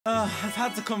I've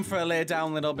had to come for a lay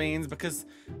down, little beans, because,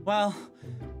 well,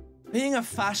 being a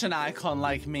fashion icon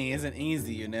like me isn't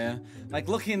easy, you know? Like,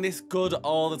 looking this good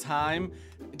all the time,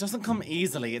 it doesn't come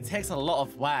easily. It takes a lot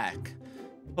of work.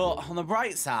 But on the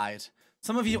bright side,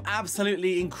 some of you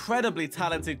absolutely incredibly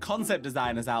talented concept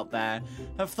designers out there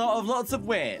have thought of lots of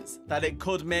ways that it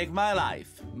could make my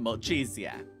life much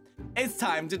easier. It's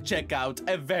time to check out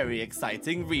a very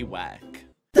exciting rework.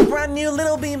 The brand new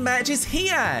Little Bean merch is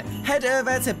here! Head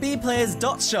over to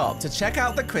BeaPlays.shop to check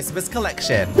out the Christmas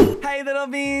collection. Hey Little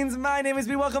Beans, my name is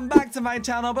Bee, welcome back to my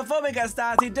channel. Before we get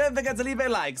started, don't forget to leave a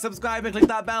like, subscribe and click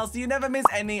that bell so you never miss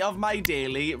any of my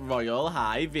daily Royale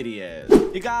High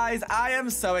videos. You guys, I am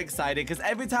so excited because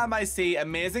every time I see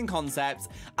amazing concepts,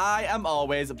 I am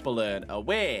always blown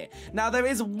away. Now there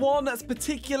is one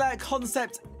particular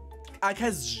concept, I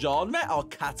guess, genre or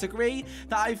category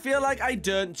that I feel like I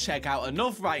don't check out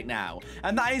enough right now,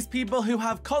 and that is people who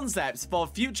have concepts for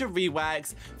future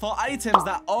reworks for items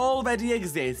that already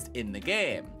exist in the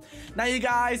game. Now you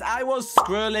guys, I was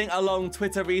scrolling along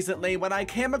Twitter recently when I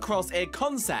came across a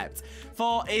concept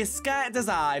for a skirt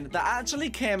design that actually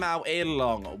came out a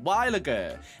long while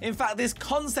ago. In fact, this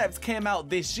concept came out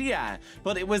this year,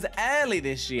 but it was early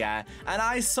this year, and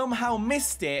I somehow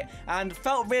missed it and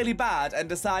felt really bad and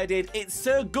decided it's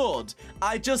so good,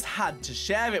 I just had to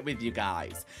share it with you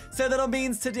guys. So that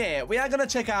means today, we are going to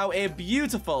check out a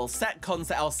beautiful set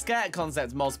concept, or skirt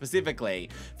concept more specifically,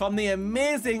 from the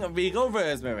amazing Regal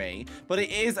Rosemary, but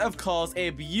it is of course a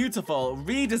beautiful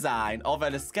redesign of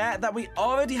a skirt that we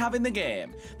already have in the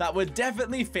game that would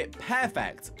definitely fit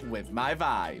perfect with my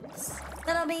vibes.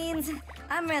 Little Beans,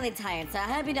 I'm really tired, so I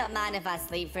hope you don't mind if I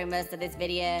sleep through most of this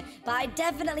video, but I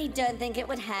definitely don't think it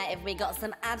would hurt if we got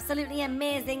some absolutely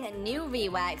amazing new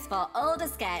reworks for older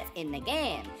skirts in the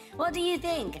game. What do you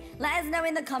think? Let us know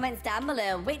in the comments down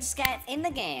below which skirts in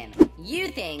the game you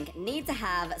think need to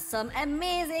have some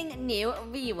amazing new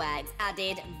reworks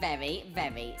added very,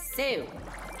 very soon.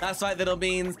 That's right, Little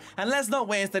Beans, and let's not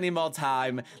waste any more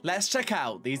time. Let's check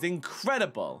out these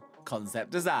incredible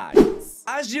concept designs.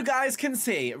 As you guys can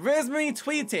see, Rosemary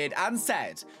tweeted and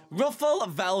said, "Ruffle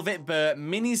Velvet Burr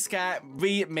mini skirt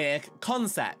remake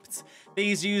concept."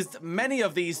 These used many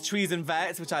of these trees and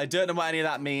verts, which I don't know what any of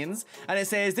that means. And it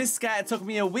says, "This skirt took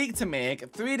me a week to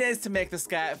make, 3 days to make the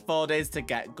skirt, 4 days to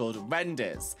get good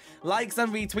renders. Likes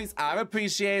and retweets are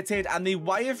appreciated, and the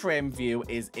wireframe view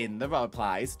is in the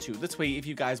replies to the tweet if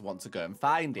you guys want to go and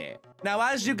find it." Now,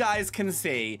 as you guys can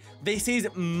see, this is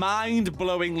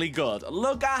mind-blowingly good.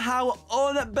 Look at how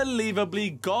unbelievably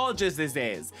gorgeous this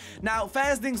is. Now,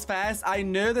 first things first, I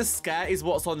know the skirt is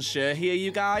what's on show here, you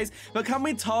guys, but can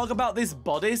we talk about this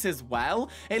bodice as well?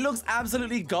 It looks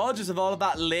absolutely gorgeous with all of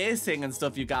that lacing and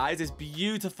stuff, you guys. It's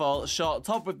beautiful short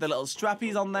top with the little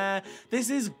strappies on there. This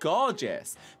is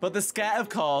gorgeous, but the skirt, of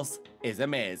course, is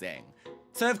amazing.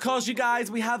 So, of course, you guys,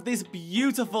 we have this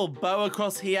beautiful bow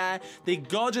across here. The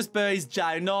gorgeous bow is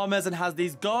ginormous and has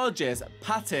these gorgeous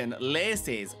pattern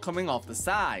laces coming off the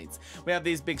sides. We have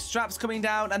these big straps coming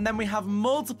down, and then we have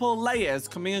multiple layers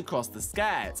coming across the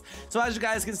skirt. So, as you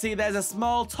guys can see, there's a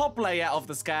small top layer of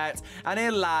the skirt and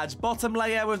a large bottom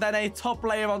layer with then a top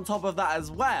layer on top of that as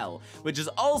well, which is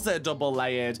also double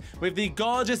layered with the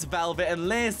gorgeous velvet and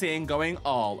lacing going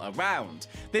all around.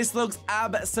 This looks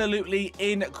absolutely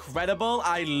incredible.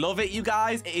 I love it, you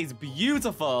guys. It is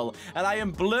beautiful, and I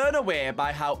am blown away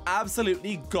by how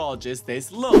absolutely gorgeous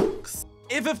this looks.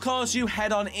 If, of course, you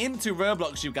head on into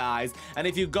Roblox, you guys, and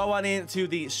if you go on into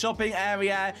the shopping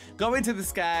area, go into the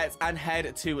skirts and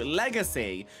head to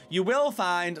Legacy, you will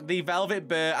find the Velvet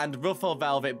Burr and Ruffle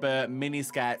Velvet Burr mini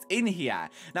skirts in here.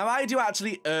 Now, I do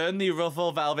actually own the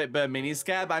Ruffle Velvet Burr mini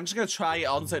skirt, but I'm just going to try it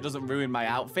on so it doesn't ruin my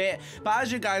outfit. But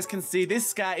as you guys can see, this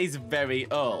skirt is very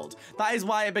old. That is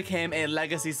why it became a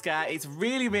Legacy skirt. It's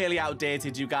really, really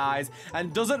outdated, you guys,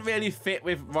 and doesn't really fit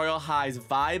with Royale High's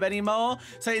vibe anymore.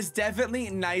 So it's definitely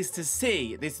nice to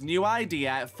see this new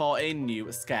idea for a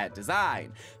new skirt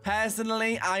design.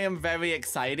 Personally, I am very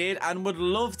excited and would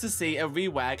love to see a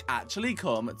rework actually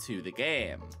come to the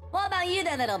game. What about you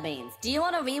then, Little Beans? Do you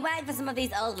want a rework for some of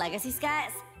these old legacy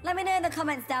skirts? Let me know in the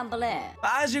comments down below.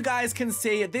 But as you guys can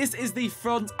see, this is the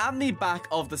front and the back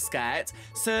of the skirt.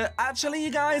 So actually,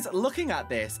 you guys, looking at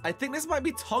this, I think this might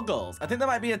be toggles. I think there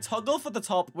might be a toggle for the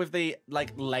top with the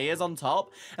like layers on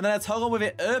top, and then a toggle with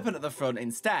it open at the front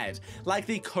instead. Like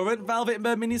the current Velvet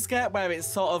Burr mini skirt where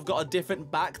it's sort of got a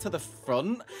different back to the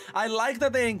front. I like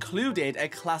that they included a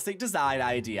classic design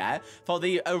idea for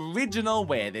the original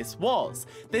way this was.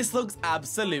 This looks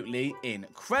absolutely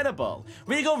incredible.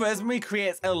 Regal Rosemary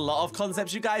creates a a lot of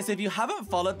concepts, you guys. So if you haven't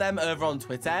followed them over on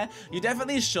Twitter, you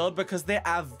definitely should, because they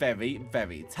are very,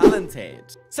 very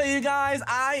talented. So you guys,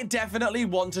 I definitely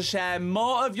want to share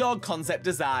more of your concept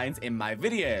designs in my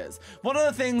videos. One of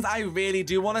the things I really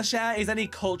do want to share is any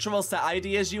cultural set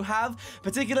ideas you have,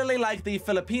 particularly like the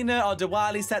Filipino or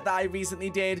Diwali set that I recently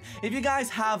did. If you guys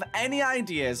have any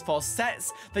ideas for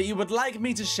sets that you would like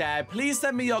me to share, please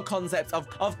send me your concepts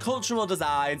of cultural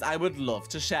designs. I would love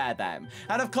to share them.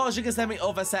 And of course, you can send me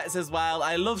other sets as well.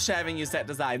 I love sharing you set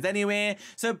designs anyway.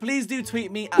 So please do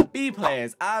tweet me at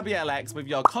BeaPlays, RBLX, with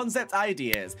your concept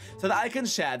ideas so that I can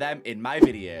share them in my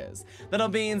videos. Little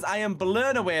beans, I am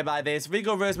blown away by this.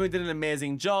 Rigo Rosemary did an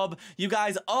amazing job. You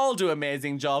guys all do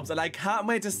amazing jobs, and I can't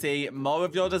wait to see more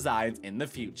of your designs in the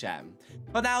future.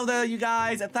 But now though, you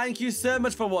guys, thank you so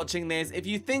much for watching this. If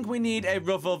you think we need a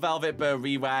Ruffle Velvet Bow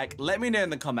rework, let me know in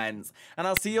the comments, and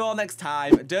I'll see you all next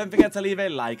time. Don't forget to leave a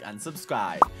like and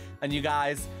subscribe. And you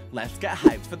guys, let's get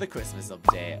hyped for the Christmas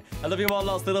update. I love you all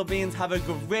lots, little beans. Have a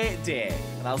great day,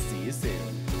 and I'll see you soon.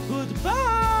 Goodbye!